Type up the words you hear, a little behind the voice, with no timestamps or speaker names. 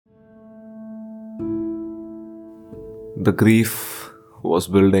The grief was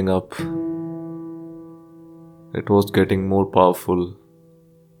building up. It was getting more powerful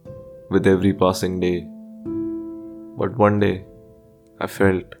with every passing day. But one day, I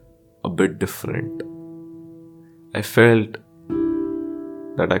felt a bit different. I felt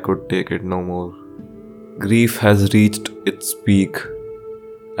that I could take it no more. Grief has reached its peak,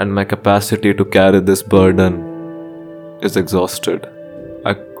 and my capacity to carry this burden is exhausted.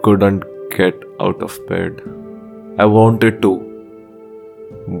 I couldn't get out of bed. I wanted to,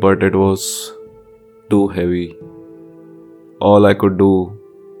 but it was too heavy. All I could do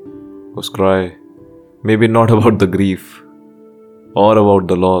was cry. Maybe not about the grief or about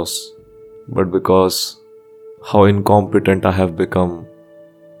the loss, but because how incompetent I have become,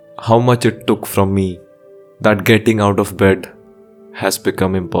 how much it took from me, that getting out of bed has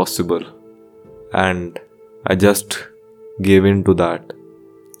become impossible. And I just gave in to that.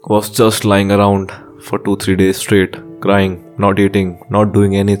 Was just lying around for 2-3 days straight, crying, not eating, not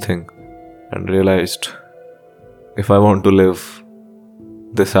doing anything, and realized if I want to live,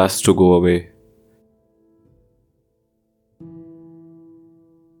 this has to go away.